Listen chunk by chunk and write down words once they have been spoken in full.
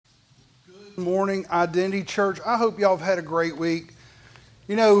Morning, Identity Church. I hope y'all have had a great week.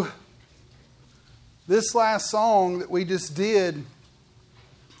 You know, this last song that we just did,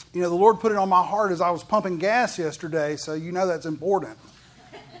 the Lord put it on my heart as I was pumping gas yesterday, so you know that's important.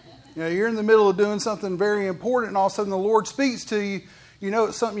 You're in the middle of doing something very important, and all of a sudden the Lord speaks to you. You know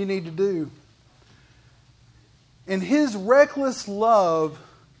it's something you need to do. And His reckless love,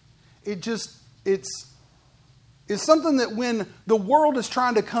 it's something that when the world is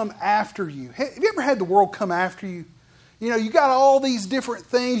trying to come after you. Have you ever had the world come after you? You got all these different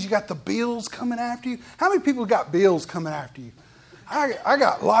things. You got the bills coming after you. How many people got bills coming after you? I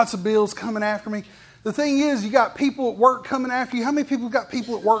got lots of bills coming after me. The thing is, you got people at work coming after you. How many people got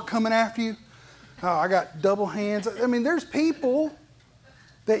people at work coming after you? Oh, I got double hands. I mean, there's people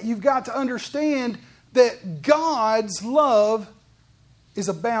that you've got to understand that God's love is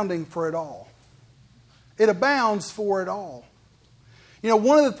abounding for it all. It abounds for it all.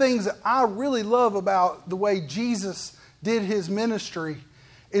 One of the things that I really love about the way Jesus did His ministry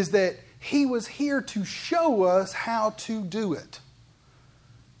is that He was here to show us how to do it.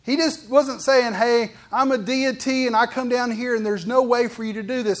 He just wasn't saying, hey, I'm a deity and I come down here and there's no way for you to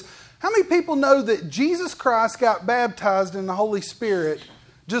do this. How many people know that Jesus Christ got baptized in the Holy Spirit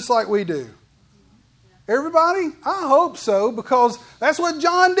just like we do? Everybody? I hope so, because that's what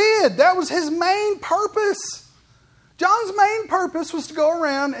John did. That was his main purpose. John's main purpose was to go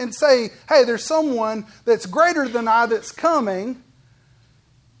around and say, hey, there's someone that's greater than I that's coming,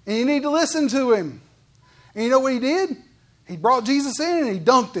 and you need to listen to him. And you know what he did? He brought Jesus in and he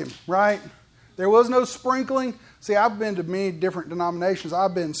dunked him, right? There was no sprinkling. See, I've been to many different denominations.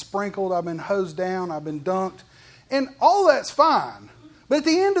 I've been sprinkled, I've been hosed down, I've been dunked. And all that's fine. But at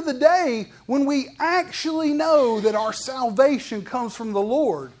the end of the day, when we actually know that our salvation comes from the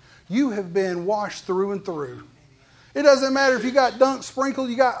Lord, you have been washed through and through. It doesn't matter if you got dunked, sprinkled,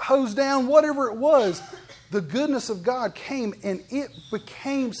 you got hosed down, whatever it was. The goodness of God came and it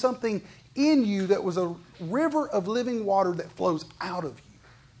became something in you that was a river of living water that flows out of you.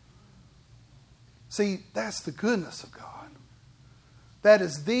 See, that's the goodness of God. That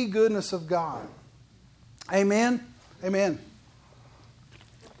is the goodness of God. Amen? Amen.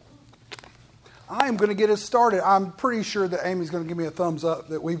 I am going to get us started. I'm pretty sure that Amy's going to give me a thumbs up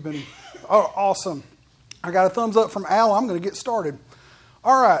that we've been... Oh, awesome. I got a thumbs up from Al. I'm going to get started.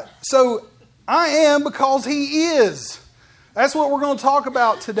 All right. So, I am because He is. That's what we're going to talk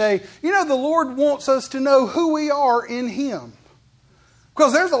about today. The Lord wants us to know who we are in Him.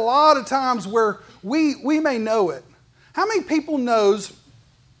 Because there's a lot of times where we may know it. How many people knows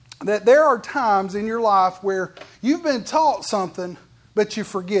that there are times in your life where you've been taught something, but you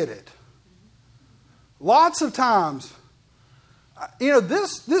forget it? Lots of times.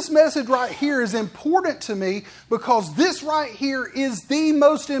 This message right here is important to me because this right here is the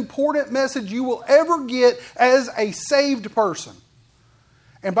most important message you will ever get as a saved person.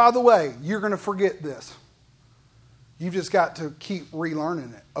 And by the way, you're going to forget this. You've just got to keep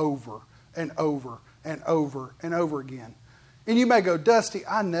relearning it over and over and over and over again. And you may go, Dusty,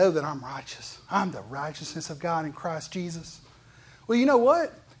 I know that I'm righteous. I'm the righteousness of God in Christ Jesus. Well, you know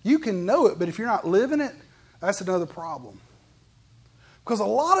what? You can know it, but if you're not living it, that's another problem. Because a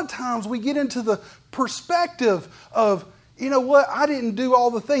lot of times we get into the perspective of, you know what, I didn't do all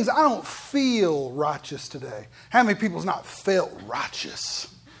the things. I don't feel righteous today. How many people's not felt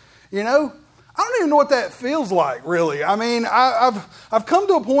righteous? I don't even know what that feels like, really. I mean, I've come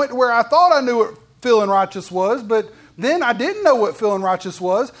to a point where I thought I knew what feeling righteous was, but then I didn't know what feeling righteous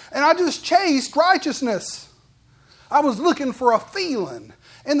was, and I just chased righteousness. I was looking for a feeling.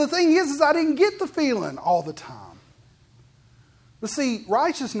 And the thing is I didn't get the feeling all the time. But see,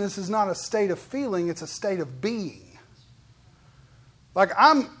 righteousness is not a state of feeling, it's a state of being. Like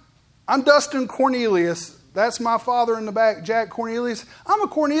I'm Dustin Cornelius. That's my father in the back, Jack Cornelius. I'm a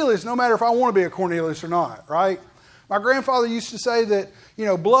Cornelius no matter if I want to be a Cornelius or not, right? My grandfather used to say that,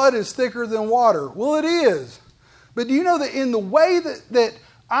 blood is thicker than water. Well, it is. But do you know that in the way that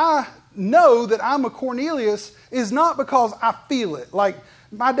I know that I'm a Cornelius is not because I feel it. Like,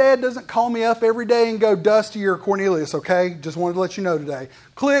 my dad doesn't call me up every day and go, Dusty, you're a Cornelius, okay? Just wanted to let you know today.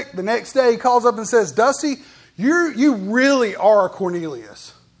 Click, the next day he calls up and says, Dusty, you really are a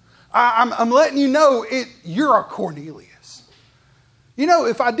Cornelius. I'm letting you know you're a Cornelius.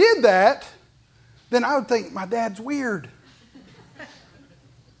 If I did that, then I would think my dad's weird.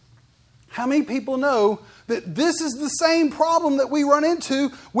 How many people know that this is the same problem that we run into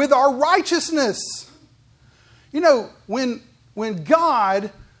with our righteousness? When God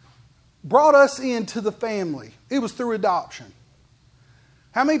brought us into the family, it was through adoption.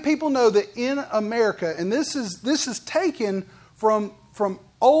 How many people know that in America, and this is taken from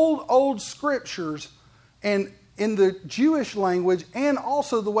old scriptures and in the Jewish language, and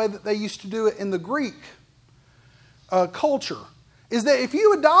also the way that they used to do it in the Greek culture, is that if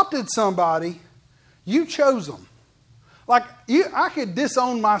you adopted somebody, you chose them. Like, I could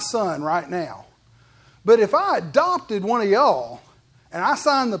disown my son right now. But if I adopted one of y'all and I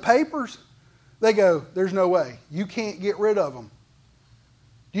signed the papers, they go, there's no way. You can't get rid of them.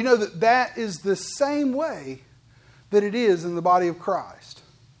 Do you know that that is the same way that it is in the body of Christ?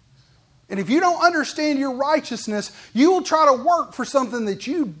 And if you don't understand your righteousness, you will try to work for something that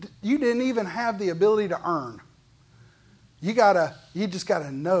you didn't even have the ability to earn. You just got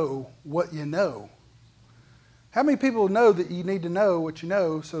to know what you know. How many people know that you need to know what you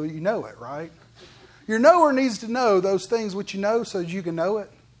know so you know it, right? Your knower needs to know those things which you know so that you can know it.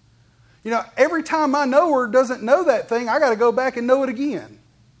 You know, every time my knower doesn't know that thing, I got to go back and know it again.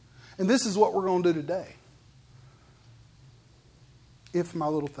 And this is what we're going to do today. If my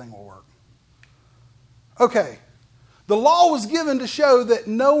little thing will work. Okay. The law was given to show that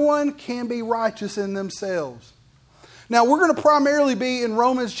no one can be righteous in themselves. Now, we're going to primarily be in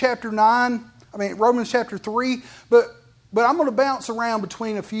Romans chapter 3, but I'm going to bounce around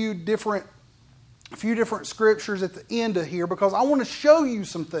between a few different scriptures at the end of here because I want to show you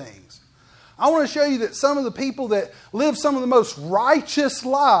some things. I want to show you that some of the people that live some of the most righteous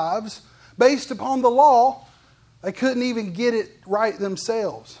lives based upon the law, they couldn't even get it right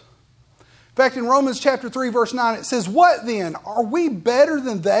themselves. In fact, in Romans chapter 3, verse 9, it says, "What then? Are we better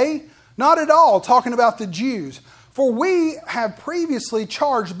than they? Not at all," talking about the Jews. "For we have previously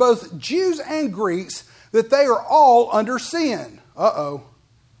charged both Jews and Greeks that they are all under sin." Uh-oh.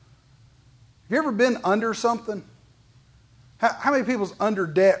 Have you ever been under something? How many people's under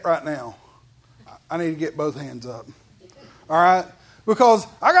debt right now? I need to get both hands up. All right? Because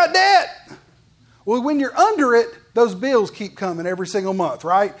I got debt. Well, when you're under it, those bills keep coming every single month,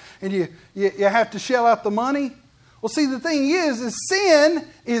 right? And you have to shell out the money. Well, see, the thing is sin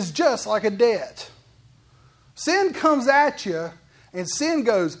is just like a debt. Sin comes at you, and sin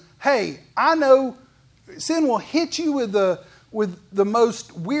goes, hey, I know. Sin will hit you with the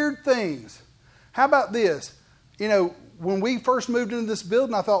most weird things. How about this? You know, when we first moved into this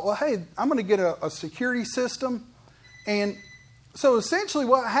building, I thought, well, hey, I'm going to get a security system. And so essentially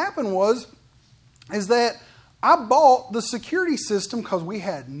what happened is that I bought the security system because we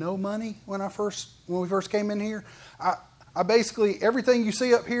had no money when we first came in here. I basically, everything you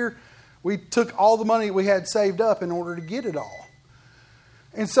see up here, we took all the money we had saved up in order to get it all.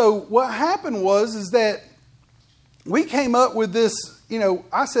 And so what happened is that we came up with this,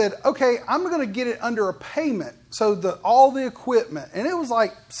 I said, okay, I'm going to get it under a payment. So all the equipment, and it was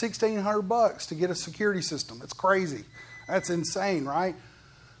like $1,600 to get a security system. It's crazy. That's insane, right?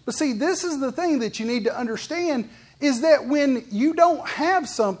 But see, this is the thing that you need to understand is that when you don't have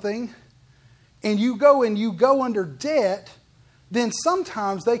something and you go under debt, then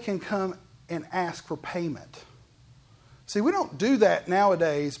sometimes they can come and ask for payment. See, we don't do that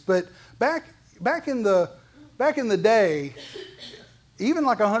nowadays, but back in the day, even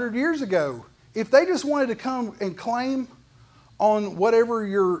like 100 years ago, if they just wanted to come and claim on whatever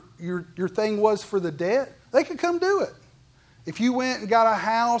your thing was for the debt, they could come do it. If you went and got a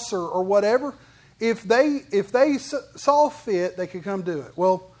house or whatever, if they saw fit, they could come do it.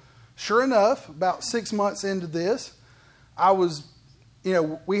 Well, sure enough, about 6 months into this,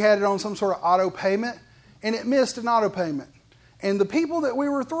 we had it on some sort of auto payment, and it missed an auto payment. And the people that we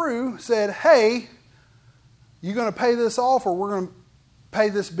were through said, hey, you going to pay this off or we're going to pay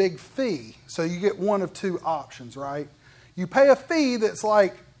this big fee? So you get one of two options, right? You pay a fee that's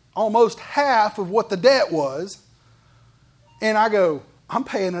like almost half of what the debt was. And I go, I'm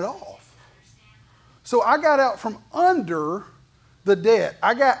paying it off. So I got out from under the debt.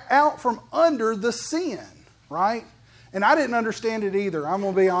 I got out from under the sin, right? And I didn't understand it either. I'm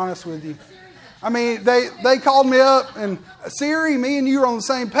going to be honest with you. I mean, they called me up and, Siri, me and you are on the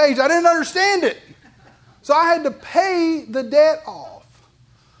same page. I didn't understand it. So I had to pay the debt off.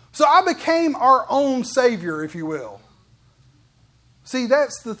 So I became our own savior, if you will. See,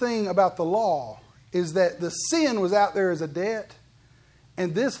 that's the thing about the law, is that the sin was out there as a debt.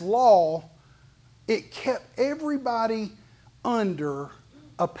 And this law, it kept everybody under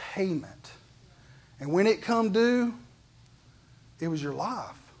a payment. And when it come due, it was your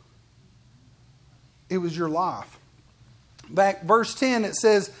life. It was your life. Back verse 10, it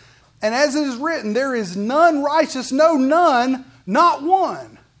says, and as it is written, there is none righteous, no, none, not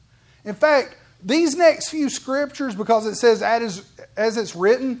one. In fact, these next few scriptures, because it says as it's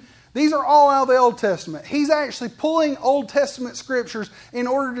written, these are all out of the Old Testament. He's actually pulling Old Testament scriptures in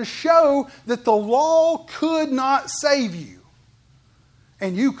order to show that the law could not save you.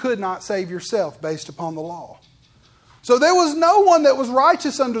 And you could not save yourself based upon the law. So there was no one that was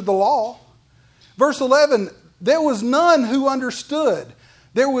righteous under the law. Verse 11, there was none who understood.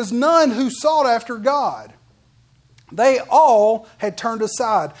 There was none who sought after God. They all had turned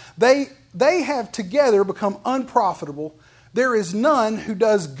aside. They have together become unprofitable. There is none who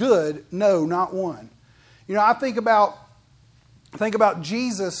does good, no, not one. You know, I think about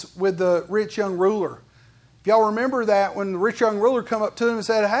Jesus with the rich young ruler. If y'all remember that, when the rich young ruler come up to him and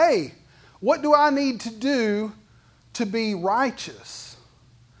said, hey, what do I need to do to be righteous?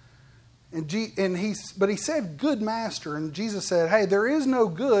 But he said, good master. And Jesus said, hey, there is no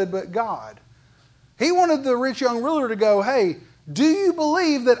good but God. He wanted the rich young ruler to go, hey, do you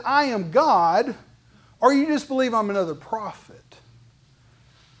believe that I am God, or you just believe I'm another prophet?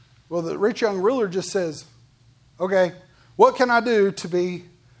 Well, the rich young ruler just says, okay, what can I do to be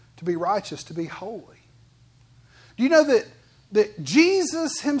righteous, to be holy? Do you know that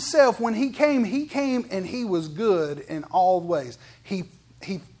Jesus himself, when he came and he was good in all ways. He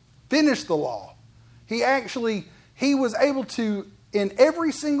finished the law. He was able to, in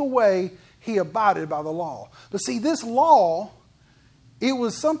every single way, he abided by the law. But see, this law, it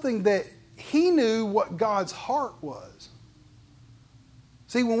was something that he knew what God's heart was.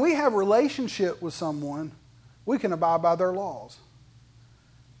 See, when we have a relationship with someone, we can abide by their laws.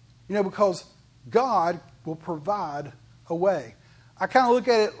 You know, because God will provide a way. I kind of look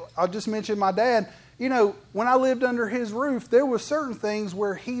at it, I just mentioned my dad. You know, when I lived under his roof, there were certain things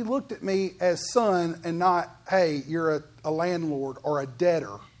where he looked at me as son and not, hey, you're a landlord or a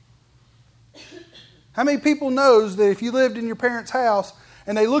debtor. How many people knows that if you lived in your parents' house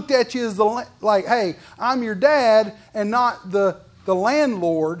and they looked at you as like, hey, I'm your dad and not the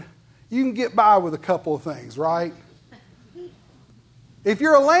landlord, you can get by with a couple of things, right? If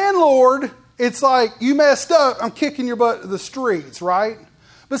you're a landlord, it's like, you messed up, I'm kicking your butt to the streets, right?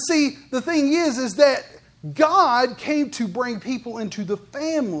 But see, the thing is that God came to bring people into the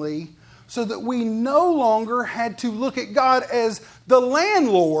family so that we no longer had to look at God as the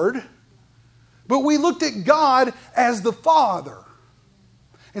landlord, but we looked at God as the Father.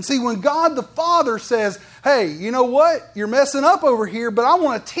 And see, when God the Father says, hey, you know what? You're messing up over here, but I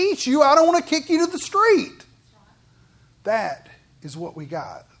want to teach you. I don't want to kick you to the street. That is what we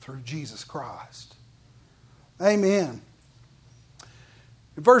got through Jesus Christ. Amen.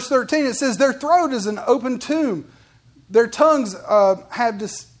 In verse 13 it says, their throat is an open tomb. Their tongues have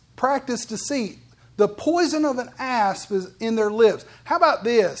practiced deceit. The poison of an asp is in their lips. How about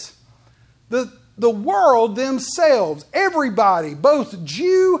this? The world themselves, everybody, both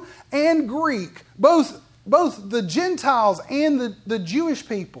Jew and Greek, both the Gentiles and the Jewish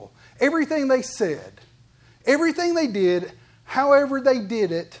people, everything they said, everything they did, however they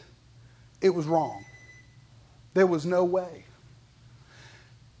did it, it was wrong. There was no way.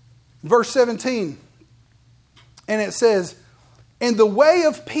 Verse 17, and it says, and the way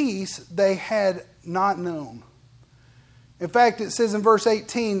of peace they had not known. In fact, it says in verse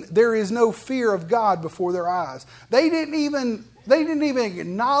 18, there is no fear of God before their eyes. They didn't even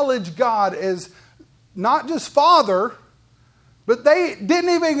acknowledge God as not just Father, but they didn't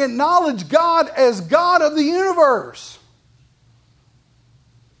even acknowledge God as God of the universe.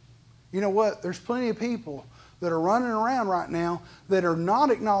 You know what? There's plenty of people that are running around right now that are not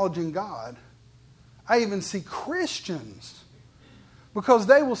acknowledging God. I even see Christians, because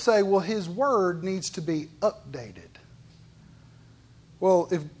they will say, well, His Word needs to be updated.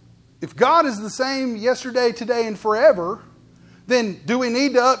 Well, if God is the same yesterday, today, and forever, then do we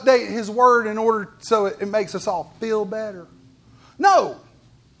need to update His Word in order so it makes us all feel better? No.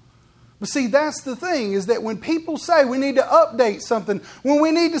 But see, that's the thing, is that when people say we need to update something, when we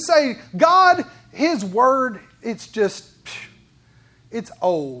need to say, God, His Word, it's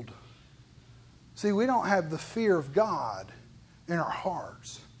old. See, we don't have the fear of God in our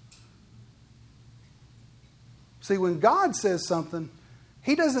hearts. See, when God says something,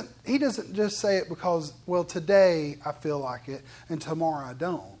 He doesn't just say it because, well, today I feel like it and tomorrow I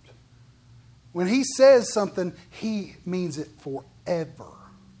don't. When He says something, He means it forever.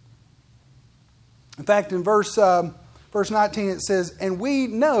 In fact, in verse 19 it says, and we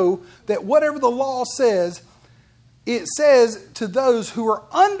know that whatever the law says, it says to those who are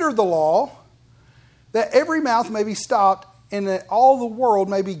under the law, that every mouth may be stopped and that all the world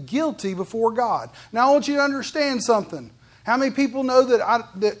may be guilty before God. Now I want you to understand something. How many people know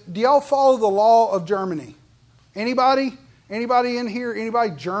that do y'all follow the law of Germany? Anybody? Anybody in here?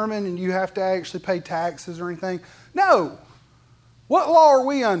 Anybody German and you have to actually pay taxes or anything? No. What law are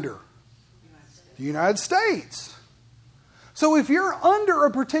we under? The United States. So if you're under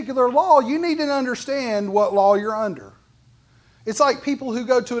a particular law, you need to understand what law you're under. It's like people who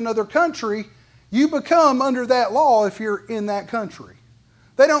go to another country, you become under that law if you're in that country.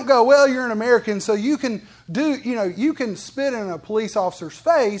 They don't go, well, you're an American, so you can you can spit in a police officer's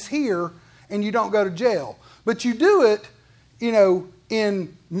face here and you don't go to jail. But you do it,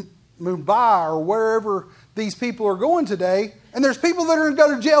 in Mumbai or wherever these people are going today, and there's people that are going to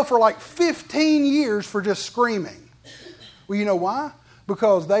go to jail for like 15 years for just screaming. Well, you know why?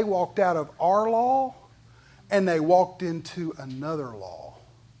 Because they walked out of our law and they walked into another law.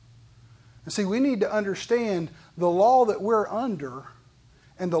 And see, we need to understand the law that we're under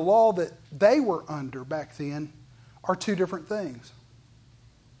and the law that they were under back then are two different things.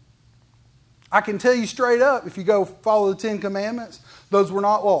 I can tell you straight up, if you go follow the Ten Commandments, those were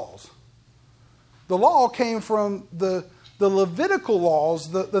not laws. The law came from the Levitical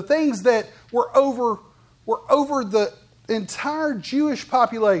laws, the things that were over the entire Jewish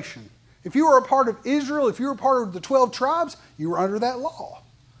population. If you were a part of Israel, if you were a part of the 12 tribes, you were under that law.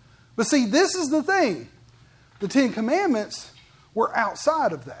 But see, this is the thing. The Ten Commandments were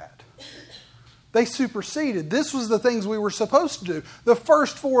outside of that. They superseded. This was the things we were supposed to do. The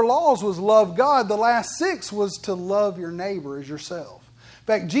first 4 laws was love God. The last 6 was to love your neighbor as yourself. In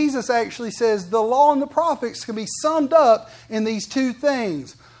fact, Jesus actually says the law and the prophets can be summed up in these 2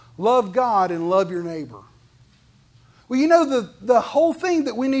 things. Love God and love your neighbor. Well, the whole thing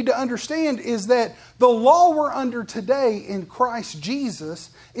that we need to understand is that the law we're under today in Christ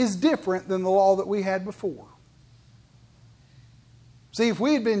Jesus is different than the law that we had before. See, if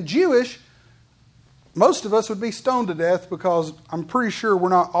we had been Jewish, most of us would be stoned to death because I'm pretty sure we're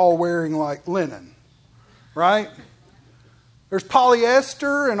not all wearing like linen, right? There's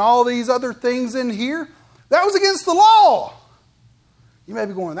polyester and all these other things in here. That was against the law. You may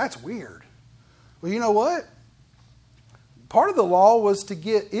be going, that's weird. Well, you know what? Part of the law was to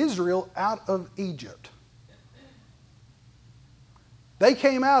get Israel out of Egypt. They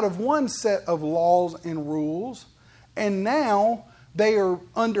came out of one set of laws and rules, and now they are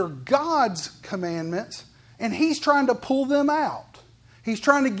under God's commandments, and He's trying to pull them out. He's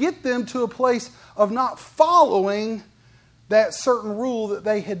trying to get them to a place of not following that certain rule that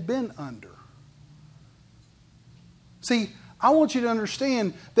they had been under. See, I want you to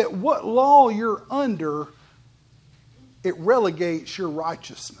understand that what law you're under, it relegates your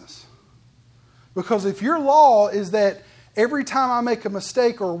righteousness. Because if your law is that every time I make a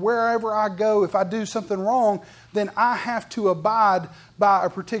mistake or wherever I go, if I do something wrong, then I have to abide by a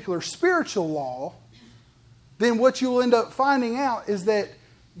particular spiritual law, then what you'll end up finding out is that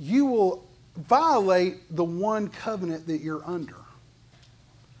you will violate the one covenant that you're under.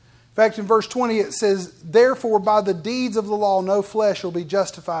 In fact, in verse 20 it says, therefore by the deeds of the law no flesh will be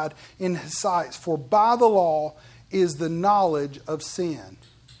justified in His sight, for by the law is the knowledge of sin.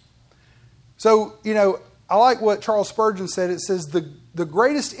 So, I like what Charles Spurgeon said. It says, the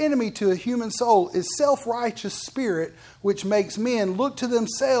greatest enemy to a human soul is self-righteous spirit, which makes men look to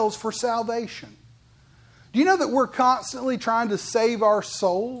themselves for salvation. Do you know that we're constantly trying to save our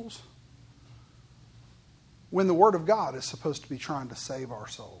souls when the Word of God is supposed to be trying to save our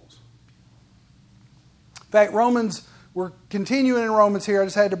souls? In fact, we're continuing in Romans here. I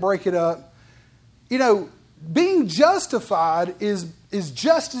just had to break it up. Being justified is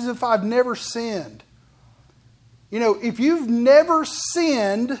just as if I've never sinned. If you've never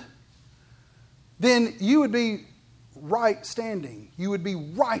sinned, then you would be right standing. You would be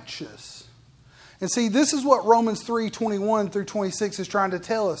righteous. And see, this is what Romans 3:21 through 26 is trying to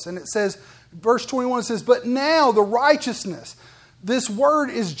tell us. And it says, verse 21 says, but now the righteousness. This word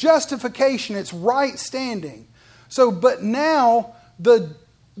is justification. It's right standing. So, but now the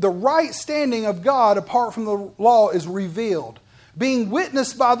right standing of God apart from the law is revealed, being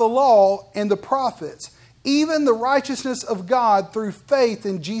witnessed by the law and the prophets, even the righteousness of God through faith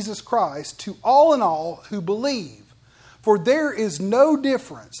in Jesus Christ to all and all who believe. For there is no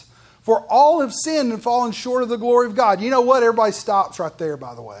difference. For all have sinned and fallen short of the glory of God. You know what? Everybody stops right there,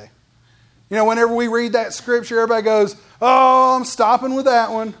 by the way. Whenever we read that scripture, everybody goes, oh, I'm stopping with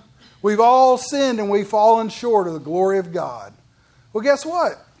that one. We've all sinned and we've fallen short of the glory of God. Well, guess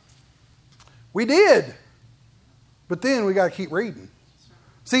what? We did. But then we got to keep reading.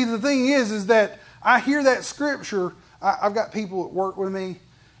 See, the thing is that I hear that scripture. I've got people that work with me,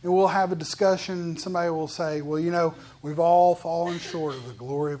 and we'll have a discussion, and somebody will say, well, we've all fallen short of the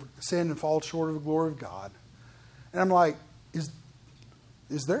glory of sin and fallen short of the glory of God. And I'm like,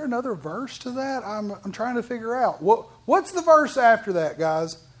 is there another verse to that? I'm trying to figure out. What's the verse after that,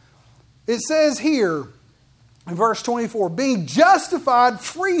 guys? It says here in verse 24, being justified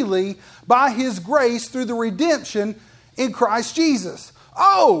freely by His grace through the redemption in Christ Jesus.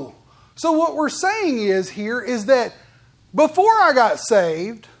 Oh, so what we're saying is that Before I got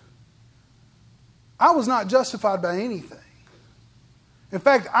saved, I was not justified by anything. In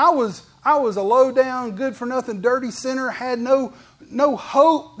fact, I was a low down, good for nothing, dirty sinner, had no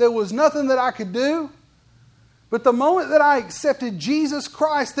hope. There was nothing that I could do. But the moment that I accepted Jesus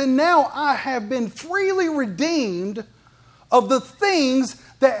Christ, then now I have been freely redeemed of the things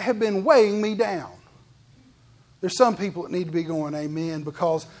that have been weighing me down. There's some people that need to be going amen,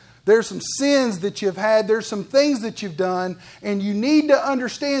 because there's some sins that you've had, there's some things that you've done, and you need to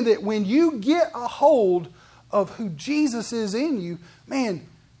understand that when you get a hold of who Jesus is in you, man,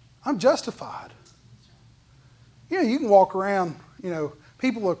 I'm justified. You can walk around,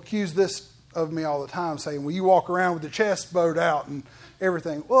 people accuse this of me all the time, saying, well, you walk around with the chest bowed out and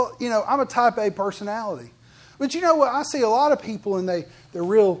everything. Well, I'm a type A personality. But you know what? I see a lot of people and they're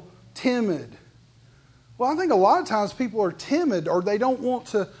real timid. Well, I think a lot of times people are timid, or they don't want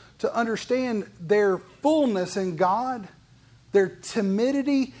to understand their fullness in God. Their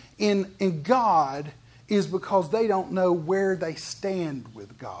timidity in God is because they don't know where they stand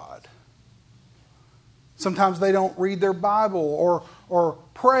with God. Sometimes they don't read their Bible or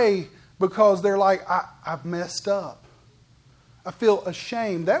pray because they're like, I've messed up. I feel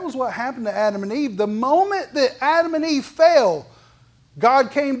ashamed. That was what happened to Adam and Eve. The moment that Adam and Eve fell,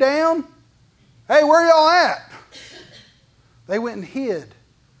 God came down. Hey, where y'all at? They went and hid.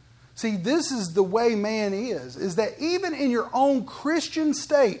 See, this is the way man is that even in your own Christian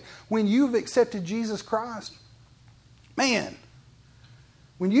state, when you've accepted Jesus Christ, man,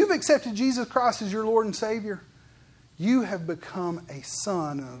 when you've accepted Jesus Christ as your Lord and Savior, you have become a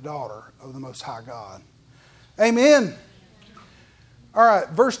son and a daughter of the Most High God. Amen. All right,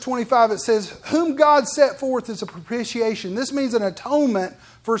 verse 25, it says, whom God set forth as a propitiation. This means an atonement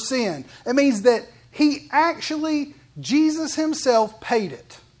for sin. It means that Jesus himself paid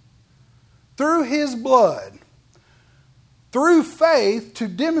it. Through his blood. Through faith to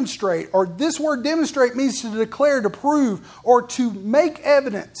demonstrate, or this word demonstrate means to declare, to prove, or to make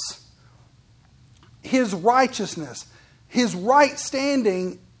evidence his righteousness, his right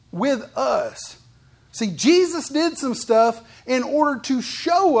standing with us. See, Jesus did some stuff in order to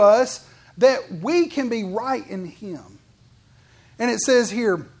show us that we can be right in him. And it says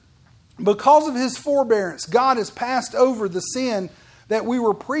here, because of his forbearance, God has passed over the sin that we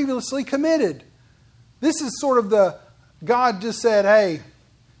were previously committed. This is sort of God just said, hey,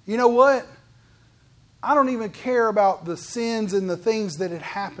 you know what? I don't even care about the sins and the things that had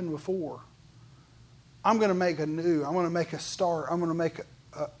happened before. I'm going to make a new. I'm going to make a start. I'm going to make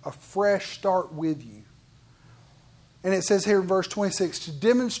a fresh start with you. And it says here in verse 26, to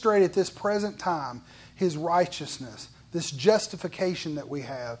demonstrate at this present time his righteousness, this justification that we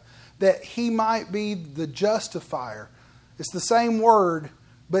have, that he might be the justifier. It's the same word,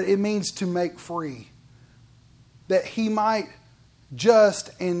 but it means to make free. That he might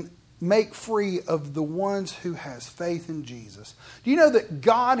just and make free of the ones who has faith in Jesus. Do you know that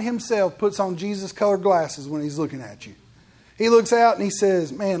God himself puts on Jesus colored glasses when he's looking at you? He looks out and he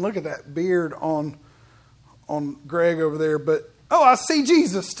says, man, look at that beard on Greg over there, but I see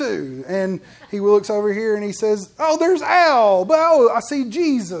Jesus too. And he looks over here and he says, there's Al, but I see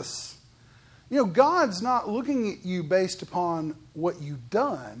Jesus. God's not looking at you based upon what you've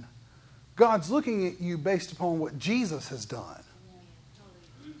done. God's looking at you based upon what Jesus has done.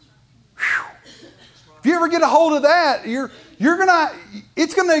 Whew. If you ever get a hold of that,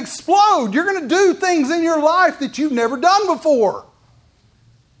 it's going to explode. You're going to do things in your life that you've never done before.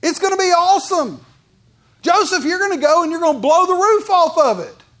 It's going to be awesome. Joseph, you're going to go and you're going to blow the roof off of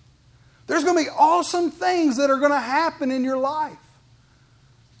it. There's going to be awesome things that are going to happen in your life.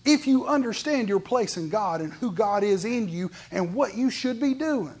 If you understand your place in God and who God is in you and what you should be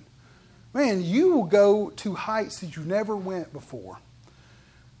doing. Man, you will go to heights that you never went before.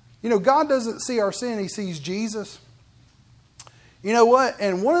 God doesn't see our sin, he sees Jesus. You know what?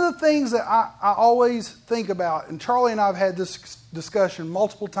 And one of the things that I always think about, and Charlie and I have had this discussion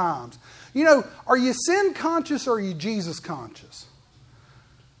multiple times. Are you sin conscious or are you Jesus conscious?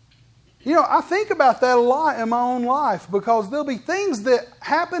 I think about that a lot in my own life, because there'll be things that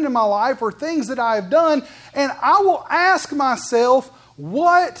happen in my life or things that I have done, and I will ask myself,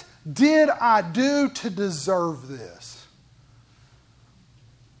 what did I do to deserve this?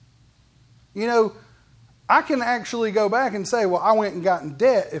 I can actually go back and say, well, I went and got in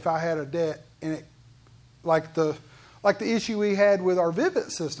debt if I had a debt, and it, like the issue we had with our Vivint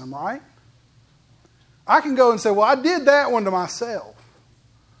system, right? I can go and say, well, I did that one to myself.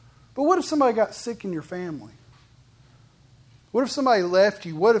 But what if somebody got sick in your family? What if somebody left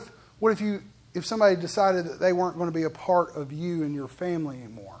you? What if somebody decided that they weren't going to be a part of you and your family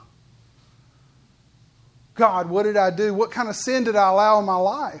anymore? God, what did I do? What kind of sin did I allow in my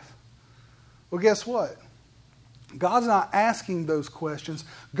life? Well, guess what? God's not asking those questions.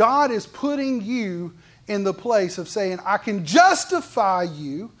 God is putting you in the place of saying, I can justify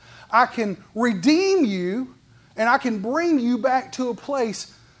you, I can redeem you, and I can bring you back to a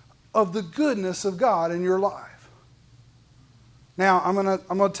place of the goodness of God in your life. Now, I'm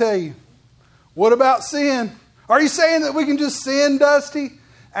gonna tell you, what about sin? Are you saying that we can just sin, Dusty?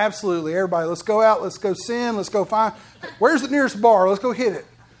 Absolutely. Everybody, let's go out, let's go sin, let's go find, where's the nearest bar? Let's go hit it.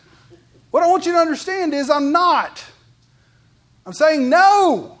 What I want you to understand is I'm saying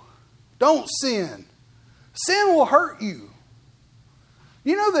no, don't sin. Sin will hurt you.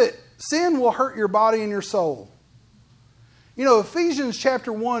 You know that sin will hurt your body and your soul. You know, Ephesians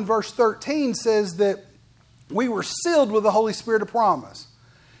chapter 1 verse 13 says that we were sealed with the Holy Spirit of promise.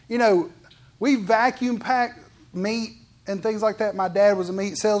 You know, we vacuum pack meat and things like that. My dad was a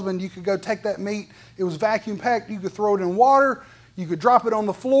meat salesman. You could go take that meat. It was vacuum packed. You could throw it in water. You could drop it on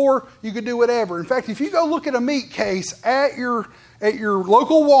the floor. You could do whatever. In fact, if you go look at a meat case at your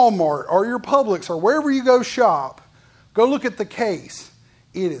local Walmart or your Publix or wherever you go shop, go look at the case.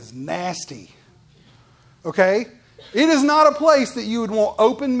 It is nasty. Okay? It is not a place that you would want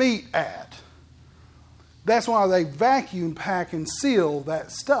open meat at. That's why they vacuum pack and seal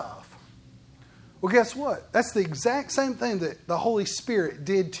that stuff. Well, guess what? That's the exact same thing that the Holy Spirit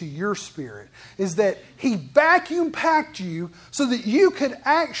did to your spirit, is that He vacuum packed you so that you could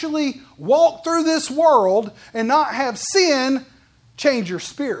actually walk through this world and not have sin change your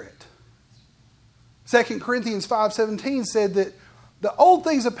spirit. 2 Corinthians 5:17 said that the old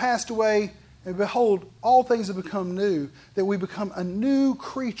things have passed away, and behold, all things have become new, that we become a new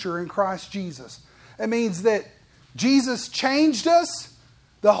creature in Christ Jesus. It means that Jesus changed us.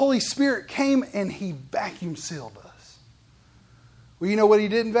 The Holy Spirit came and He vacuum sealed us. Well, you know what He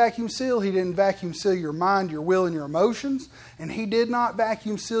didn't vacuum seal? He didn't vacuum seal your mind, your will, and your emotions. And He did not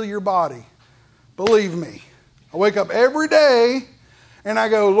vacuum seal your body. Believe me. I wake up every day and I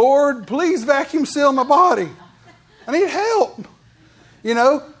go, Lord, please vacuum seal my body. I need help. You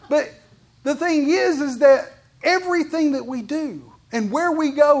know, but the thing is that everything that we do and where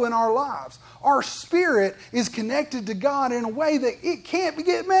we go in our lives, our spirit is connected to God in a way that it can't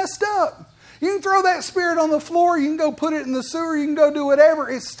get messed up. You can throw that spirit on the floor, you can go put it in the sewer, you can go do whatever.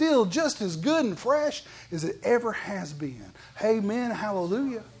 It's still just as good and fresh as it ever has been. Amen,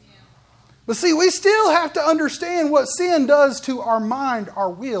 hallelujah. But see, we still have to understand what sin does to our mind,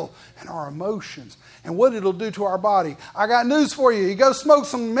 our will, and our emotions, and what it'll do to our body. I got news for you. You go smoke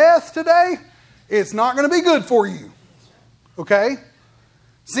some meth today, it's not going to be good for you. Okay?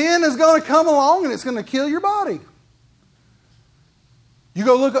 Sin is going to come along and it's going to kill your body. You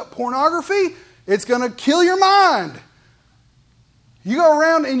go look up pornography, it's going to kill your mind. You go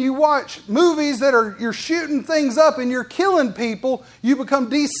around and you watch movies that you're shooting things up and you're killing people, you become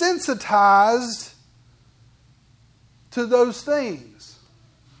desensitized to those things.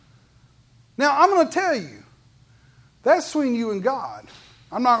 Now, I'm going to tell you, that's between you and God.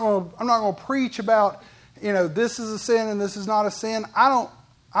 I'm not going to preach about, you know, this is a sin and this is not a sin.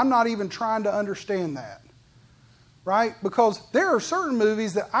 I'm not even trying to understand that. Right? Because there are certain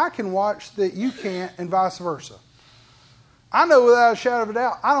movies that I can watch that you can't, and vice versa. I know without a shadow of a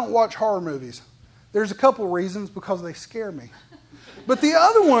doubt, I don't watch horror movies. There's a couple of reasons, because they scare me. But the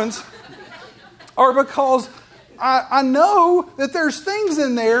other ones are because I know that there's things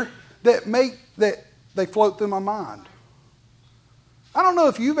in there that they float through my mind. I don't know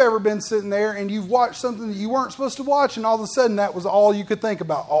if you've ever been sitting there and you've watched something that you weren't supposed to watch, and all of a sudden that was all you could think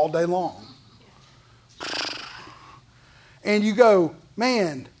about all day long. And you go,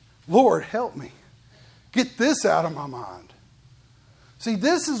 man, Lord, help me. Get this out of my mind. See,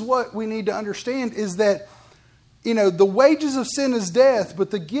 this is what we need to understand, is that, you know, the wages of sin is death, but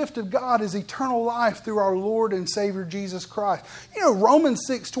the gift of God is eternal life through our Lord and Savior Jesus Christ. You know, Romans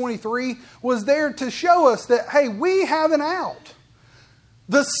 6:23 was there to show us that, hey, we have an out.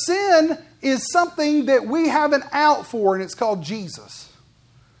 The sin is something that we have an out for, and it's called Jesus.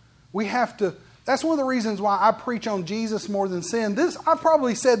 We have to. That's one of the reasons why I preach on Jesus more than sin. I've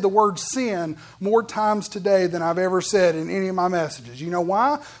probably said the word sin more times today than I've ever said in any of my messages. You know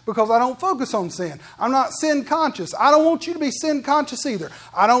why? Because I don't focus on sin. I'm not sin conscious. I don't want you to be sin conscious either.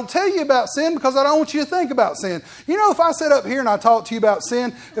 I don't tell you about sin because I don't want you to think about sin. You know, if I sit up here and I talk to you about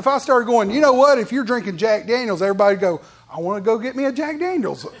sin, if I started going, you know what, if you're drinking Jack Daniels, everybody would go, I want to go get me a Jack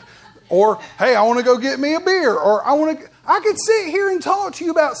Daniels. Or, hey, I want to go get me a beer. Or I could sit here and talk to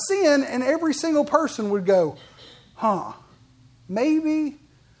you about sin, and every single person would go, maybe,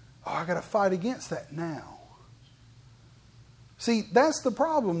 I got to fight against that now. See, that's the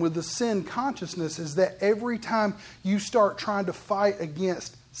problem with the sin consciousness, is that every time you start trying to fight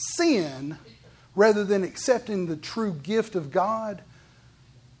against sin rather than accepting the true gift of God,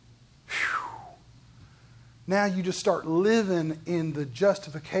 now you just start living in the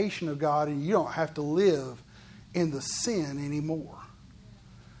justification of God, and you don't have to live in the sin anymore.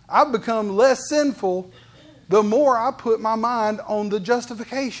 I've become less sinful the more I put my mind on the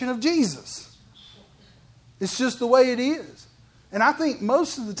justification of Jesus. It's just the way it is. And I think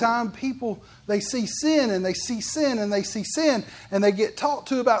most of the time people, they see sin and they see sin and they see sin, and they get talked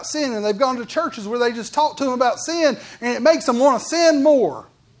to about sin, and they've gone to churches where they just talk to them about sin, and it makes them want to sin more.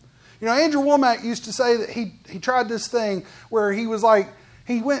 You know, Andrew Womack used to say that he tried this thing where he was like,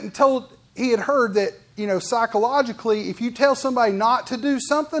 he went and told, he had heard that, you know, psychologically, if you tell somebody not to do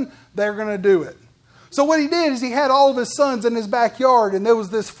something, they're going to do it. So what he did is he had all of his sons in his backyard, and there was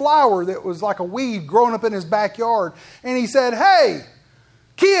this flower that was like a weed growing up in his backyard. And he said, hey,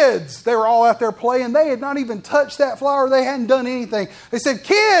 kids, they were all out there playing. They had not even touched that flower. They hadn't done anything. They said,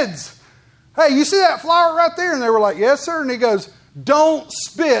 kids, hey, you see that flower right there? And they were like, yes, sir. And he goes, don't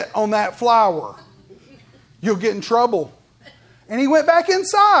spit on that flower. You'll get in trouble. And he went back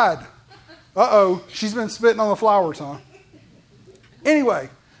inside. Uh-oh, she's been spitting on the flowers, huh? Anyway,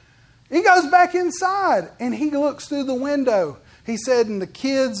 he goes back inside and he looks through the window. He said, and the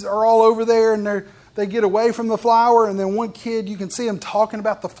kids are all over there, and they get away from the flower. And then one kid, you can see him talking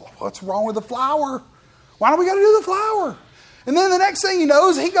about what's wrong with the flower? Why don't we got to do the flower? And then the next thing he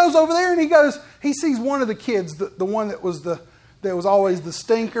knows, he goes over there and he sees one of the kids, the one that was always the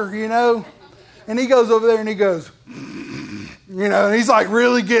stinker, you know. And he goes over there and he goes, you know, and he's like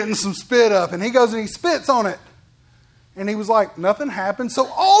really getting some spit up. And he goes and he spits on it. And he was like, nothing happened. So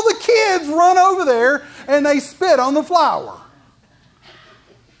all the kids run over there and they spit on the flower.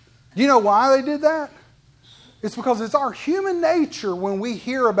 You know why they did that? It's because it's our human nature when we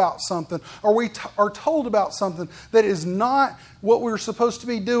hear about something or we are told about something that is not what we're supposed to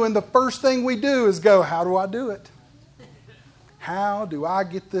be doing. The first thing we do is go, how do I do it? How do I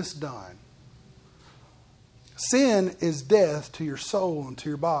get this done? Sin is death to your soul and to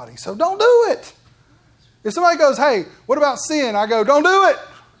your body. So don't do it. If somebody goes, hey, what about sin? I go, don't do it.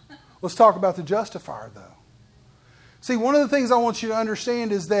 Let's talk about the justifier, though. See, one of the things I want you to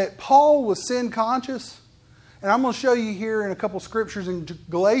understand is that Paul was sin conscious. And I'm going to show you here in a couple scriptures in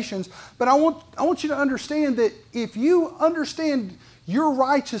Galatians. But I want you to understand that if you understand your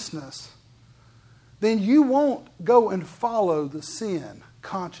righteousness, then you won't go and follow the sin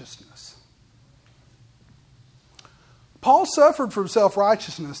consciousness. Paul suffered from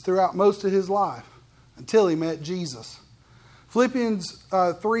self-righteousness throughout most of his life until he met Jesus. Philippians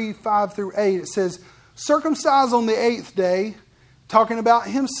 3, 5 through 8, it says, circumcised on the 8th day, talking about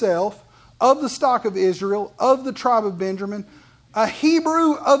himself, of the stock of Israel, of the tribe of Benjamin, a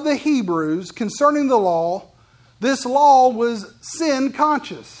Hebrew of the Hebrews, concerning the law. This law was sin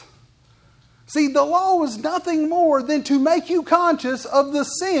conscious. See, the law was nothing more than to make you conscious of the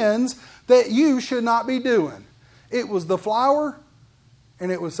sins that you should not be doing. It was the flower,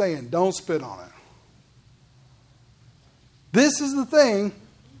 and it was saying, don't spit on it. This is the thing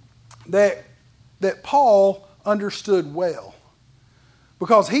that Paul understood well,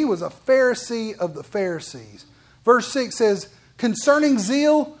 because he was a Pharisee of the Pharisees. Verse 6 says, concerning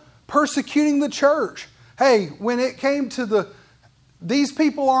zeal, persecuting the church. Hey, when it came to these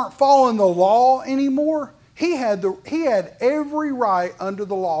people aren't following the law anymore, he had every right under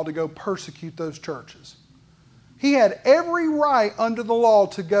the law to go persecute those churches. He had every right under the law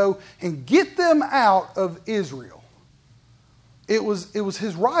to go and get them out of Israel. It was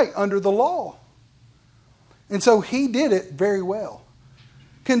his right under the law. And so he did it very well.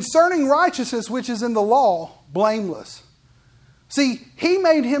 Concerning righteousness, which is in the law, blameless. See, he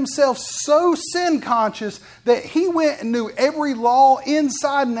made himself so sin conscious that he went and knew every law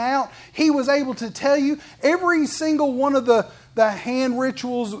inside and out. He was able to tell you every single one of the hand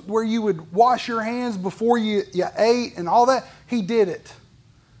rituals where you would wash your hands before you ate and all that. He did it.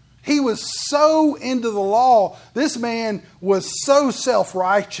 He was so into the law. This man was so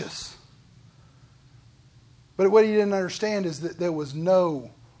self-righteous. But what he didn't understand is that there was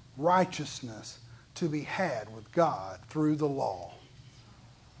no righteousness to be had with God through the law.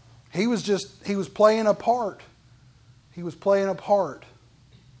 He was playing a part. He was playing a part.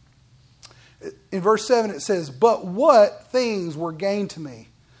 In verse 7 it says, but what things were gained to me?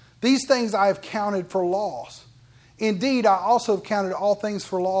 These things I have counted for loss. Indeed, I also have counted all things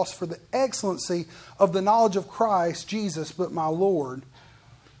for loss for the excellency of the knowledge of Christ Jesus, but my Lord,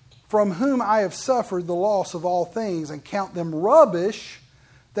 from whom I have suffered the loss of all things, and count them rubbish,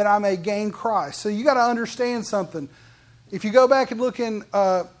 that I may gain Christ. So you got to understand something. If you go back and look at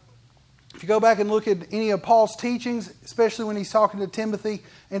any of Paul's teachings, especially when he's talking to Timothy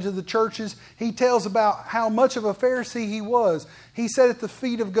and to the churches, he tells about how much of a Pharisee he was. He sat at the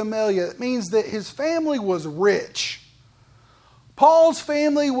feet of Gamaliel. It means that his family was rich. Paul's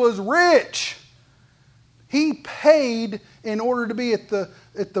family was rich. He paid in order to be at the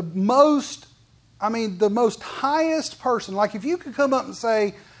most, the most highest person. Like if you could come up and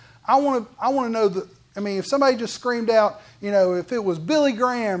say, I want to know if somebody just screamed out, if it was Billy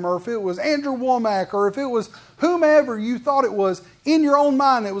Graham or if it was Andrew Womack or if it was whomever you thought it was, in your own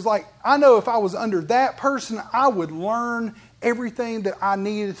mind, it was like, I know if I was under that person, I would learn everything that I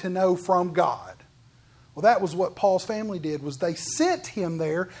needed to know from God. Well, that was what Paul's family did, was they sent him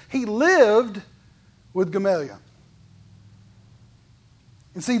there. He lived with Gamaliel.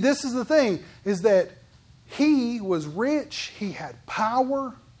 And see, this is the thing, is that he was rich, he had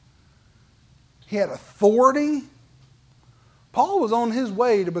power, he had authority. Paul was on his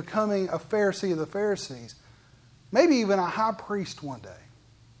way to becoming a Pharisee of the Pharisees, maybe even a high priest one day.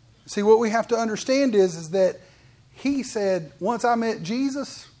 See, what we have to understand is that he said, once I met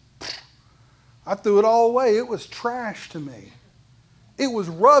Jesus, I threw it all away. It was trash to me. It was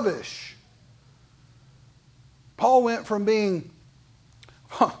rubbish. Paul went from being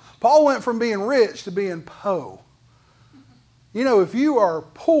rich to being po. If you are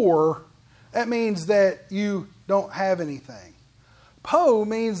poor, that means that you don't have anything. Po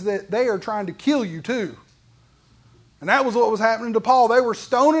means that they are trying to kill you too. And that was what was happening to Paul. They were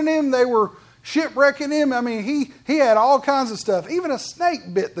stoning him. They were shipwrecking him. He had all kinds of stuff. Even a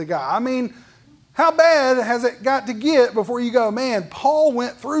snake bit the guy. How bad has it got to get before you go, man, Paul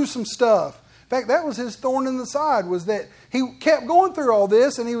went through some stuff. In fact, that was his thorn in the side, was that he kept going through all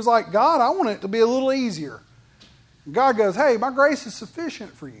this and he was like, God, I want it to be a little easier. And God goes, hey, my grace is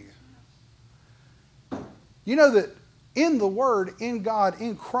sufficient for you. You know that in the Word, in God,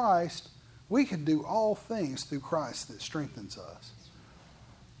 in Christ, we can do all things through Christ that strengthens us.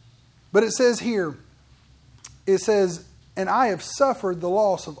 But it says here, and I have suffered the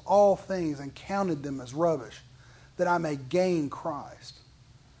loss of all things and counted them as rubbish, that I may gain Christ.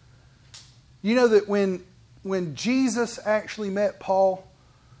 You know that when Jesus actually met Paul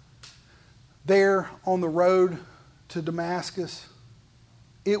there on the road to Damascus,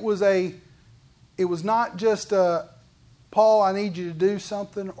 it was not just Paul, I need you to do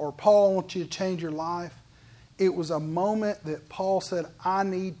something, or Paul, I want you to change your life. It was a moment that Paul said, I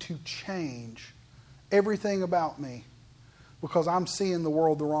need to change everything about me because I'm seeing the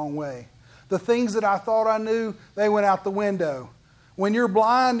world the wrong way. The things that I thought I knew, they went out the window. When you're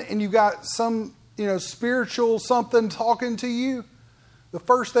blind and you got some, spiritual something talking to you, the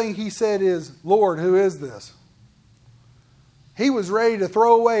first thing he said is, Lord, who is this? He was ready to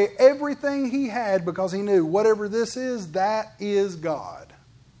throw away everything he had because he knew whatever this is, that is God.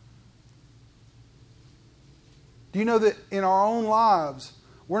 Do you know that in our own lives,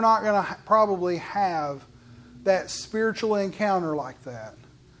 we're not going to probably have that spiritual encounter like that?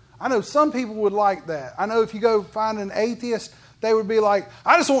 I know some people would like that. I know if you go find an atheist, they would be like,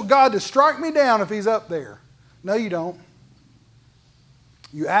 I just want God to strike me down if he's up there. No, you don't.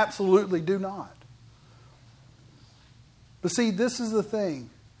 You absolutely do not. But see, this is the thing,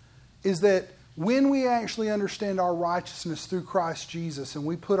 is that when we actually understand our righteousness through Christ Jesus and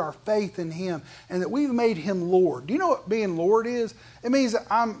we put our faith in Him and that we've made Him Lord. Do you know what being Lord is? It means that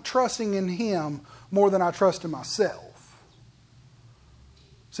I'm trusting in Him more than I trust in myself.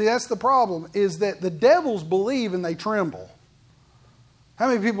 See, that's the problem, is that the devils believe and they tremble. How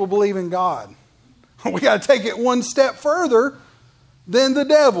many people believe in God? We got to take it one step further than the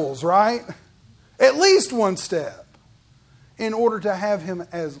devils, right? At least one step in order to have Him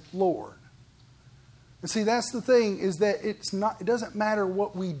as Lord. And see, that's the thing, is that it doesn't matter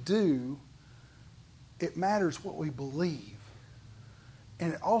what we do, it matters what we believe.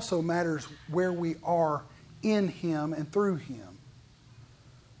 And it also matters where we are in Him and through Him.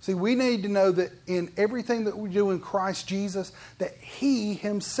 See, we need to know that in everything that we do in Christ Jesus, that He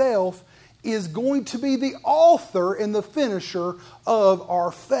Himself is going to be the author and the finisher of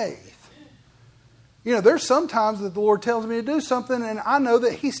our faith. There's sometimes that the Lord tells me to do something and I know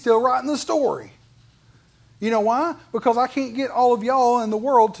that He's still writing the story. You know why? Because I can't get all of y'all in the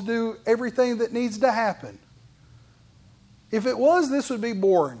world to do everything that needs to happen. If it was, this would be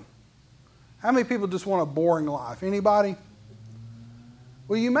boring. How many people just want a boring life? Anybody?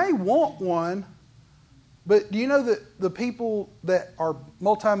 Well, you may want one, but do you know that the people that are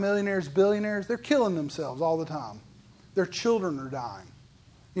multimillionaires, billionaires, they're killing themselves all the time. Their children are dying.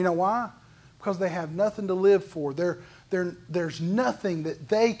 You know why? Because they have nothing to live for. There's nothing that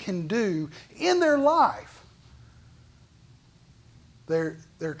they can do in their life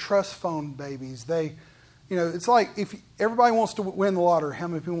They're trust fund babies. It's like if everybody wants to win the lottery. How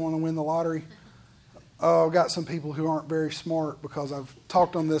many people want to win the lottery? Oh, I've got some people who aren't very smart because I've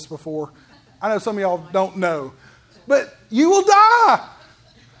talked on this before. I know some of y'all don't know. But you will die.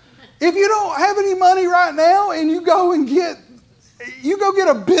 If you don't have any money right now and you go get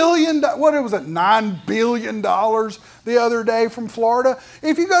 $1 billion, $9 billion the other day from Florida.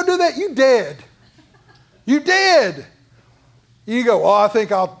 If you go do that, you dead. You dead. You go, I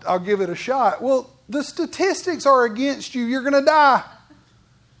think I'll give it a shot. Well, the statistics are against you. You're going to die.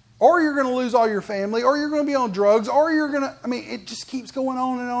 Or you're going to lose all your family, or you're going to be on drugs, or you're going to, it just keeps going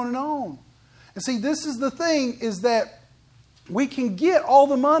on and on and on. And see, this is the thing, is that we can get all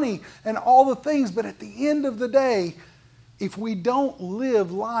the money and all the things, but at the end of the day, if we don't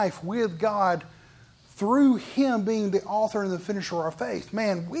live life with God through Him being the author and the finisher of our faith,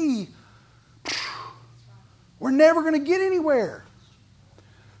 man, we're never going to get anywhere.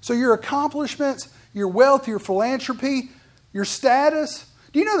 So your accomplishments, your wealth, your philanthropy, your status.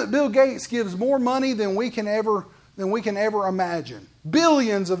 Do you know that Bill Gates gives more money than we can ever imagine?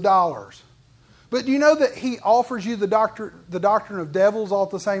 Billions of dollars. But do you know that he offers you the doctrine of devils all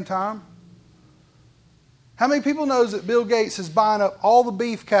at the same time? How many people knows that Bill Gates is buying up all the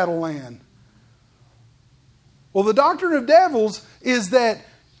beef cattle land? Well, the doctrine of devils is that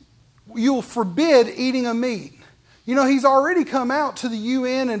you'll forbid eating of meat. He's already come out to the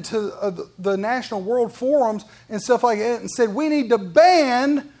UN and to the National World Forums and stuff like that and said, we need to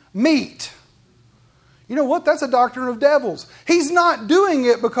ban meat. You know what? That's a doctrine of devils. He's not doing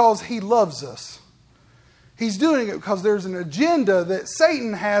it because he loves us. He's doing it because there's an agenda that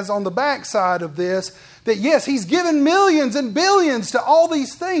Satan has on the backside of this, that yes, he's given millions and billions to all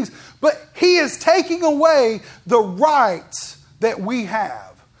these things, but he is taking away the rights that we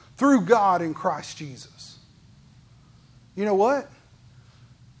have through God in Christ Jesus. You know what?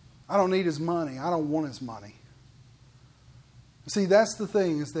 I don't need his money. I don't want his money. See, that's the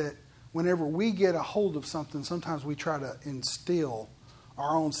thing, is that whenever we get a hold of something, sometimes we try to instill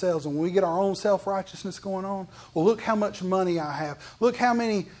our own selves. And when we get our own self-righteousness going on, well, look how much money I have. Look how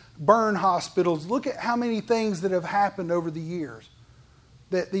many burn hospitals. Look at how many things that have happened over the years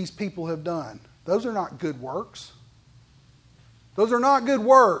that these people have done. Those are not good works. Those are not good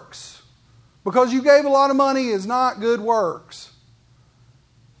works. Because you gave a lot of money is not good works.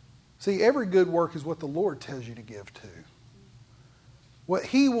 See, every good work is what the Lord tells you to give to. What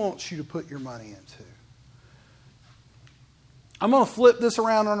He wants you to put your money into. I'm going to flip this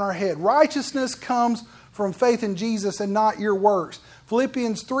around on our head. Righteousness comes from faith in Jesus and not your works.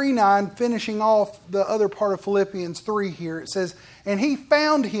 Philippians 3:9, finishing off the other part of Philippians 3 here, it says, and he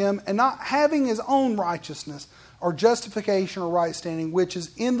found him, and not having his own righteousness or justification or right standing, which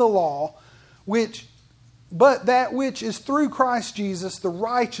is in the law, but that which is through Christ Jesus, the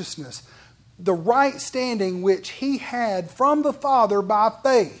righteousness, the right standing which he had from the Father by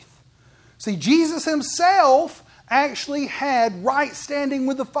faith. See, Jesus himself actually had right standing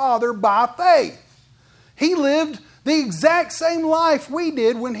with the Father by faith. He lived the exact same life we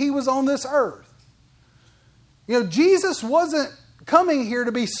did when he was on this earth. Jesus wasn't coming here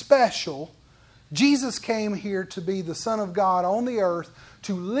to be special. Jesus came here to be the Son of God on the earth,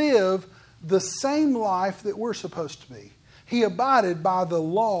 to live the same life that we're supposed to be. He abided by the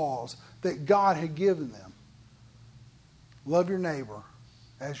laws that God had given them. Love your neighbor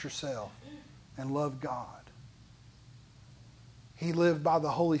as yourself and love God. He lived by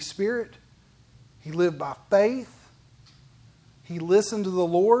the Holy Spirit. He lived by faith. He listened to the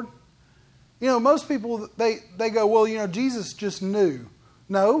Lord. Most people, they go, well, Jesus just knew.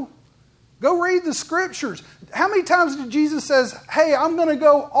 No. Go read the scriptures. How many times did Jesus says, hey, I'm going to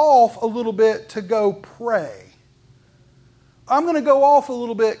go off a little bit to go pray. I'm going to go off a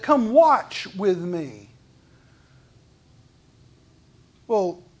little bit. Come watch with me.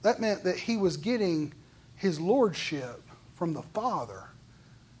 Well, that meant that he was getting his lordship from the Father.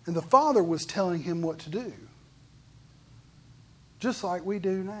 And the Father was telling him what to do. Just like we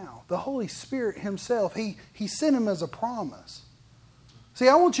do now. The Holy Spirit himself, he sent him as a promise. See,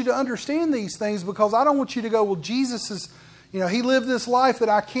 I want you to understand these things, because I don't want you to go, well, Jesus is, he lived this life that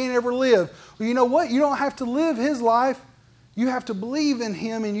I can't ever live. Well, you know what? You don't have to live his life. You have to believe in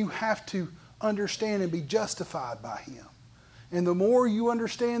him, and you have to understand and be justified by him. And the more you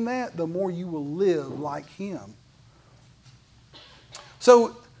understand that, the more you will live like him.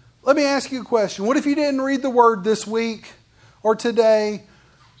 So let me ask you a question. What if you didn't read the Word this week or today,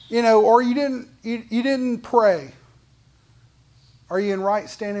 or you didn't pray? Are you in right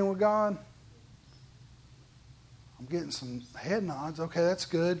standing with God? I'm getting some head nods. Okay, that's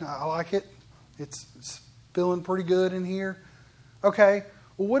good. I like it. It's feeling pretty good in here. Okay,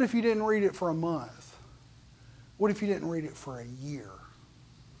 well, what if you didn't read it for a month? What if you didn't read it for a year?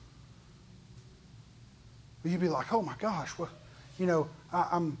 You'd be like, oh my gosh, well,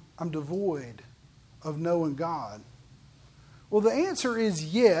 I'm devoid of knowing God. Well, the answer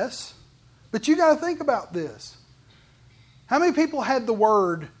is yes, but you got to think about this. How many people had the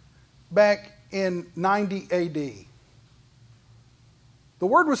Word back in 90 AD? The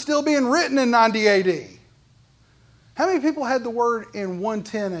Word was still being written in 90 AD. How many people had the Word in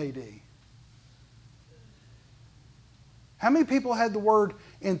 110 AD? How many people had the Word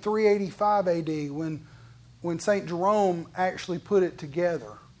in 385 AD when St. Jerome actually put it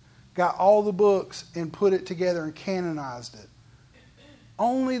together? Got all the books and put it together and canonized it.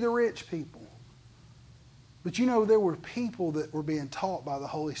 Only the rich people. But there were people that were being taught by the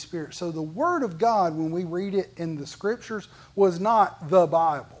Holy Spirit. So the Word of God, when we read it in the Scriptures, was not the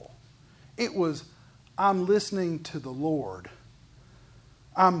Bible. It was, I'm listening to the Lord.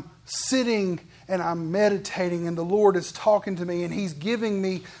 I'm sitting and I'm meditating and the Lord is talking to me and He's giving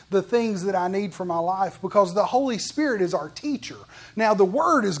me the things that I need for my life, because the Holy Spirit is our teacher. Now the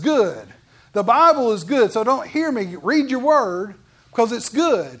Word is good. The Bible is good. So don't hear me. Read your Word because it's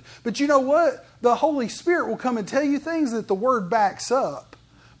good. But you know what? The Holy Spirit will come and tell you things that the Word backs up.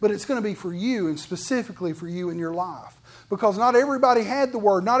 But it's going to be for you and specifically for you in your life. Because not everybody had the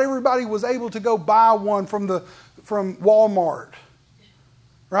Word. Not everybody was able to go buy one from Walmart.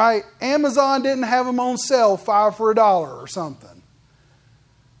 Right? Amazon didn't have them on sale 5 for $1 or something.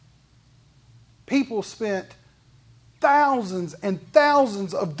 People spent thousands and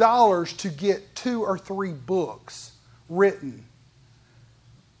thousands of dollars to get 2 or 3 books written.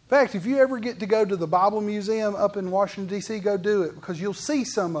 In fact, if you ever get to go to the Bible Museum up in Washington, D.C., go do it, because you'll see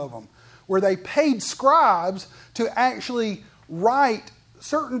some of them where they paid scribes to actually write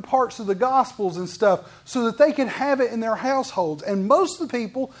certain parts of the Gospels and stuff so that they could have it in their households. And most of the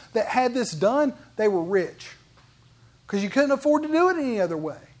people that had this done, they were rich, because you couldn't afford to do it any other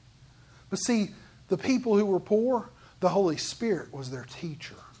way. But see, the people who were poor, the Holy Spirit was their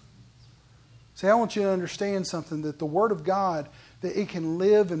teacher. See, I want you to understand something, that the Word of God, that it can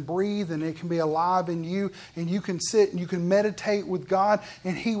live and breathe and it can be alive in you, and you can sit and you can meditate with God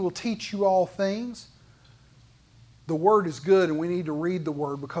and He will teach you all things. The Word is good, and we need to read the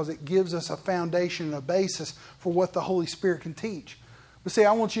Word because it gives us a foundation and a basis for what the Holy Spirit can teach. But see,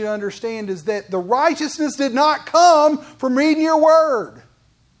 I want you to understand is that the righteousness did not come from reading your Word.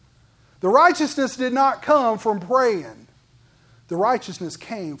 The righteousness did not come from praying. The righteousness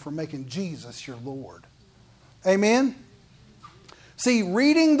came from making Jesus your Lord. Amen? See,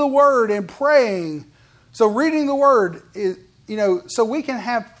 reading the Word and praying. So reading the Word is, so we can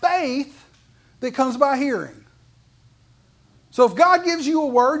have faith that comes by hearing. So if God gives you a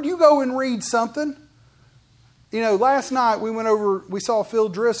word, you go and read something. Last night we saw Phil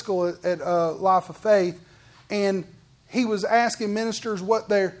Driscoll at Life of Faith, and he was asking ministers what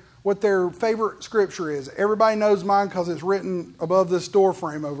their favorite scripture is. Everybody knows mine because it's written above this door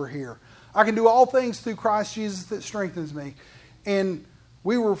frame over here. I can do all things through Christ Jesus that strengthens me. And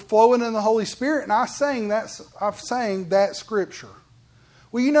we were flowing in the Holy Spirit, and I sang that scripture.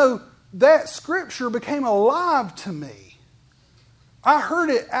 Well, that scripture became alive to me. I heard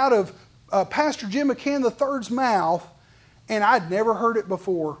it out of Pastor Jim McCann III's mouth, and I'd never heard it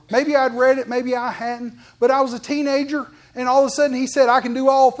before. Maybe I'd read it, maybe I hadn't, but I was a teenager, and all of a sudden he said, I can do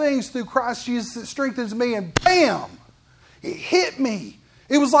all things through Christ Jesus that strengthens me, and bam! It hit me.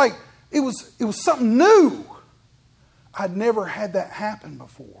 It was like, it was something new. I'd never had that happen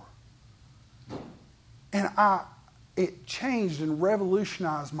before. And it changed and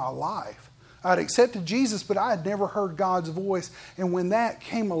revolutionized my life. I'd accepted Jesus, but I had never heard God's voice. And when that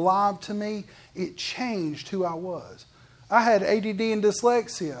came alive to me, it changed who I was. I had ADD and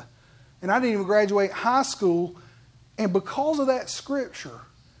dyslexia, and I didn't even graduate high school. And because of that scripture,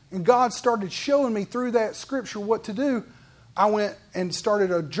 and God started showing me through that scripture what to do, I went and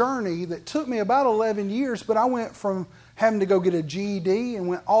started a journey that took me about 11 years, but I went from having to go get a GED and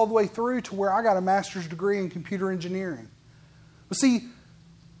went all the way through to where I got a master's degree in computer engineering. But see,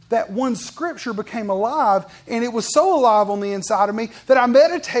 that one scripture became alive, and it was so alive on the inside of me that I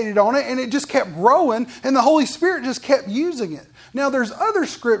meditated on it, and it just kept growing, and the Holy Spirit just kept using it. Now, there's other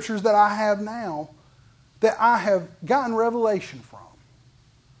scriptures that I have now that I have gotten revelation from.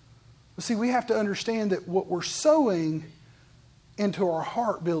 But see, we have to understand that what we're sowing into our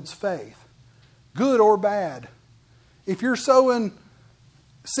heart builds faith, good or bad. If you're sowing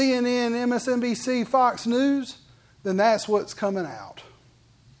CNN, MSNBC, Fox News, then that's what's coming out.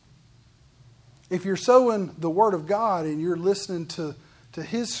 If you're sowing the Word of God and you're listening to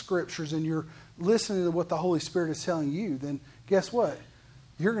His scriptures and you're listening to what the Holy Spirit is telling you, then guess what?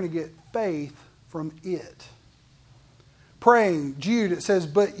 You're going to get faith from it. Praying, Jude, it says,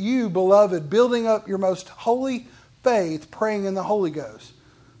 but you, beloved, building up your most holy faith, praying in the Holy Ghost.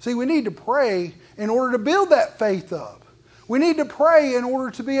 See, we need to pray in order to build that faith up. We need to pray in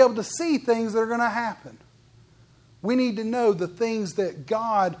order to be able to see things that are going to happen. We need to know the things that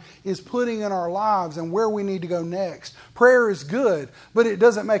God is putting in our lives and where we need to go next. Prayer is good, but it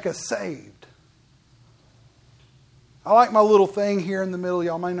doesn't make us saved. I like my little thing here in the middle.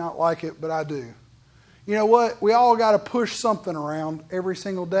 Y'all may not like it, but I do. You know what? We all got to push something around every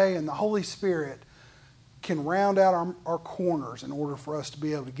single day, and the Holy Spirit can round out our corners in order for us to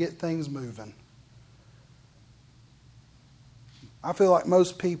be able to get things moving. I feel like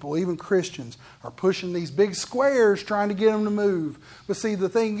most people, even Christians, are pushing these big squares trying to get them to move. But see, the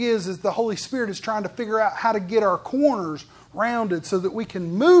thing is the Holy Spirit is trying to figure out how to get our corners rounded so that we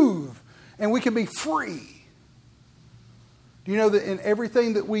can move and we can be free. Do you know that in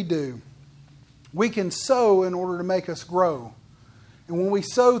everything that we do, we can sow in order to make us grow? And when we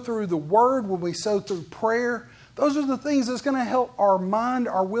sow through the Word, when we sow through prayer, those are the things that's going to help our mind,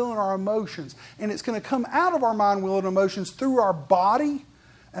 our will, and our emotions. And it's going to come out of our mind, will, and emotions through our body.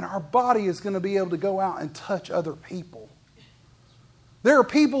 And our body is going to be able to go out and touch other people. There are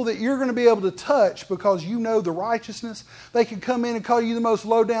people that you're going to be able to touch because you know the righteousness. They can come in and call you the most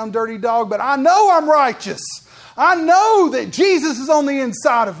low-down, dirty dog, but I know I'm righteous. I know that Jesus is on the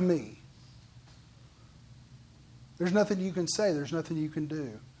inside of me. There's nothing you can say. There's nothing you can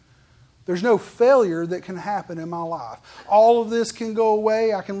do. There's no failure that can happen in my life. All of this can go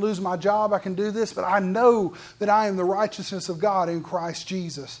away. I can lose my job. I can do this. But I know that I am the righteousness of God in Christ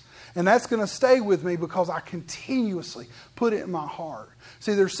Jesus. And that's going to stay with me because I continuously put it in my heart.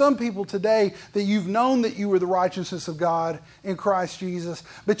 See, there's some people today that you've known that you were the righteousness of God in Christ Jesus,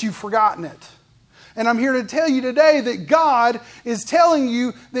 but you've forgotten it. And I'm here to tell you today that God is telling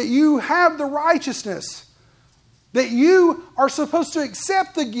you that you have the righteousness. That you are supposed to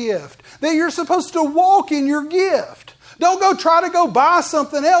accept the gift. That you're supposed to walk in your gift. Don't go try to go buy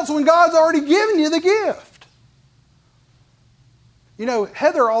something else when God's already given you the gift. You know,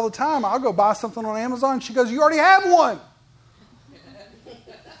 Heather all the time, I'll go buy something on Amazon. She goes, you already have one.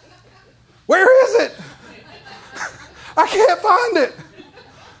 Where is it? I can't find it.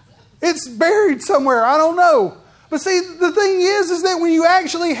 It's buried somewhere. I don't know. But see, the thing is that when you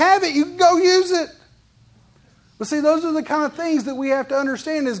actually have it, you can go use it. But see, those are the kind of things that we have to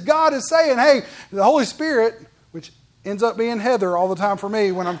understand is God is saying, hey, the Holy Spirit, which ends up being Heather all the time for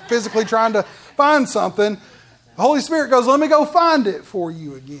me when I'm physically trying to find something, the Holy Spirit goes, let me go find it for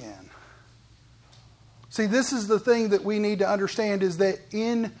you again. See, this is the thing that we need to understand is that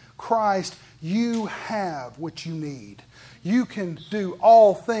in Christ, you have what you need. You can do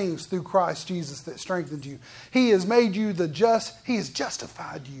all things through Christ Jesus that strengthens you. He has made you He has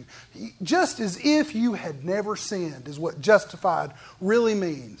justified you. Just as if you had never sinned is what justified really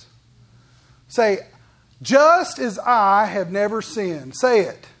means. Say, just as I have never sinned. Say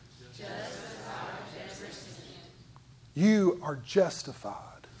it. Just as I have never sinned. You are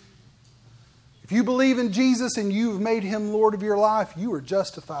justified. If you believe in Jesus and you've made Him Lord of your life, you are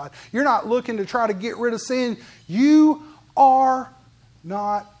justified. You're not looking to try to get rid of sin. You are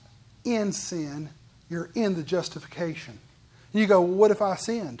not in sin. You're in the justification. And you go, well, what if I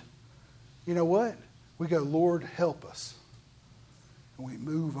sinned? You know what? We go, Lord, help us. And we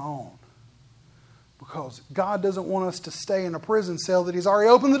move on. Because God doesn't want us to stay in a prison cell that He's already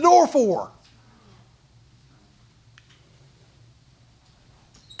opened the door for.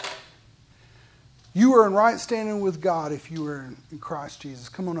 You are in right standing with God if you are in Christ Jesus.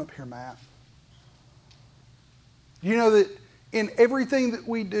 Come on up here, Matt. You know that in everything that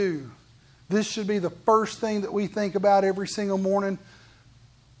we do, this should be the first thing that we think about every single morning.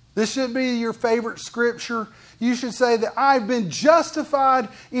 This should be your favorite scripture. You should say that I've been justified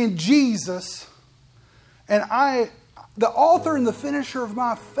in Jesus, and the author and the finisher of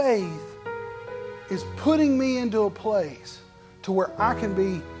my faith is putting me into a place to where I can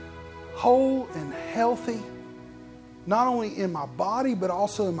be whole and healthy, not only in my body, but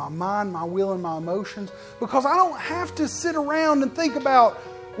also in my mind, my will, and my emotions. Because I don't have to sit around and think about,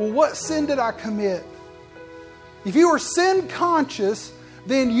 well, what sin did I commit? If you are sin conscious,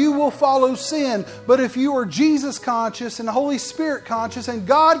 then you will follow sin. But if you are Jesus conscious and Holy Spirit conscious and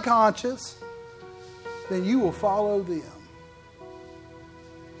God conscious, then you will follow them.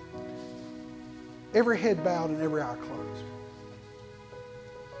 Every head bowed and every eye closed.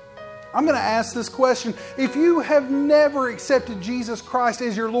 I'm going to ask this question. If you have never accepted Jesus Christ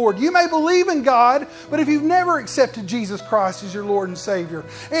as your Lord, you may believe in God, but if you've never accepted Jesus Christ as your Lord and Savior,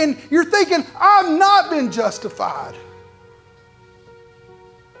 and you're thinking, I've not been justified.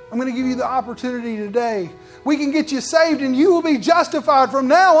 I'm going to give you the opportunity today. We can get you saved and you will be justified from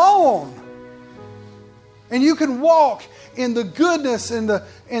now on. And you can walk in the goodness and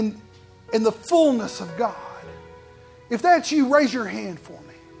the fullness of God. If that's you, raise your hand for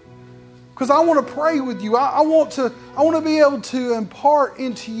me. Because I want to pray with you. I want to be able to impart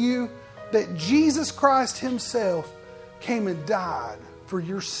into you that Jesus Christ Himself came and died for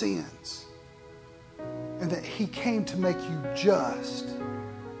your sins. And that He came to make you just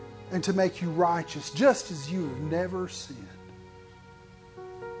and to make you righteous, just as you have never sinned.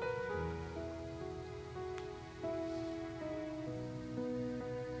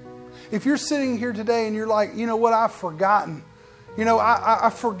 If you're sitting here today and you're like, you know what, I've forgotten. You know,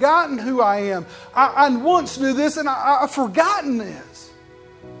 I've forgotten who I am. I once knew this and I've forgotten this.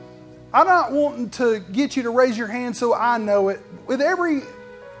 I'm not wanting to get you to raise your hand so I know it. With every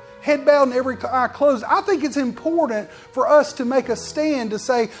head bowed and every eye closed, I think it's important for us to make a stand to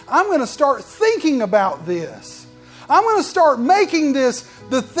say, I'm going to start thinking about this. I'm going to start making this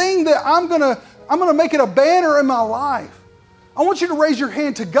the thing that I'm going to make it a banner in my life. I want you to raise your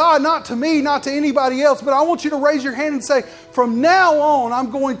hand to God, not to me, not to anybody else, but I want you to raise your hand and say, from now on,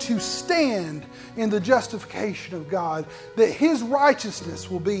 I'm going to stand in the justification of God, that His righteousness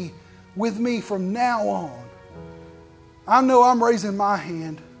will be with me from now on. I know I'm raising my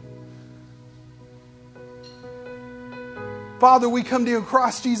hand. Father, we come to you in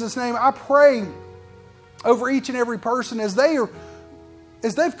Christ Jesus' name. I pray over each and every person as they've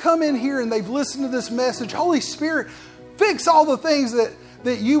come in here and they've listened to this message. Holy Spirit, fix all the things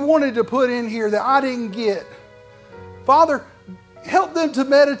that you wanted to put in here that I didn't get. Father, help them to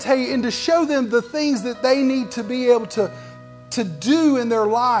meditate and to show them the things that they need to be able to do in their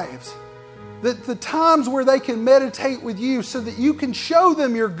lives. That the times where they can meditate with you so that you can show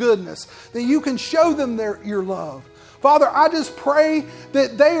them your goodness, that you can show them your love. Father, I just pray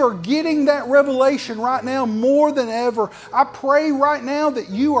that they are getting that revelation right now more than ever. I pray right now that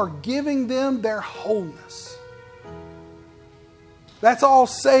you are giving them their wholeness. That's all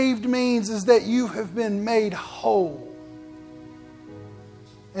saved means, is that you have been made whole.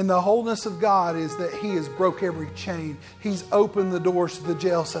 And the wholeness of God is that He has broke every chain. He's opened the doors to the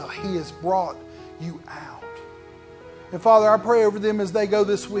jail cell. He has brought you out. And Father, I pray over them as they go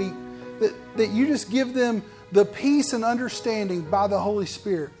this week that you just give them the peace and understanding by the Holy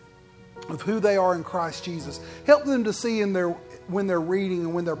Spirit of who they are in Christ Jesus. Help them to see when they're reading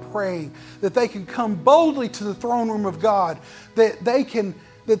and when they're praying, that they can come boldly to the throne room of God, that they can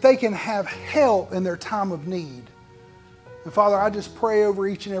have help in their time of need. And Father, I just pray over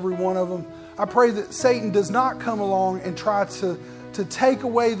each and every one of them. I pray that Satan does not come along and try to take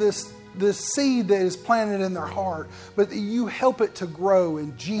away this seed that is planted in their heart, but that you help it to grow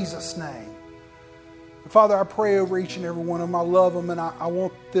in Jesus' name. And Father, I pray over each and every one of them. I love them, and I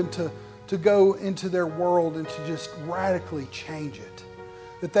want them to go into their world and to just radically change it.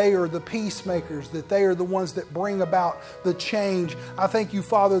 That they are the peacemakers, that they are the ones that bring about the change. I thank you,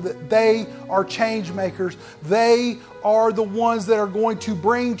 Father, that they are change makers. They are the ones that are going to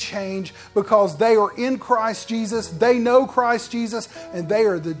bring change because they are in Christ Jesus. They know Christ Jesus, and they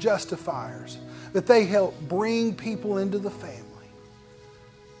are the justifiers. That they help bring people into the family.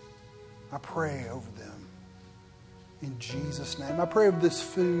 I pray over them. In Jesus' name. I pray of this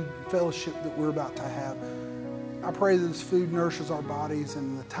food fellowship that we're about to have. I pray that this food nourishes our bodies,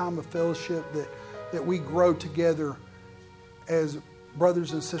 and in the time of fellowship that we grow together as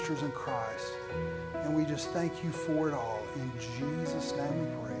brothers and sisters in Christ. And we just thank you for it all. In Jesus' name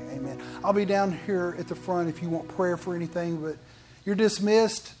we pray. Amen. I'll be down here at the front if you want prayer for anything, but you're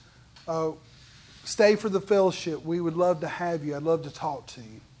dismissed. Stay for the fellowship. We would love to have you. I'd love to talk to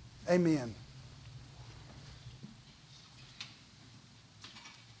you. Amen.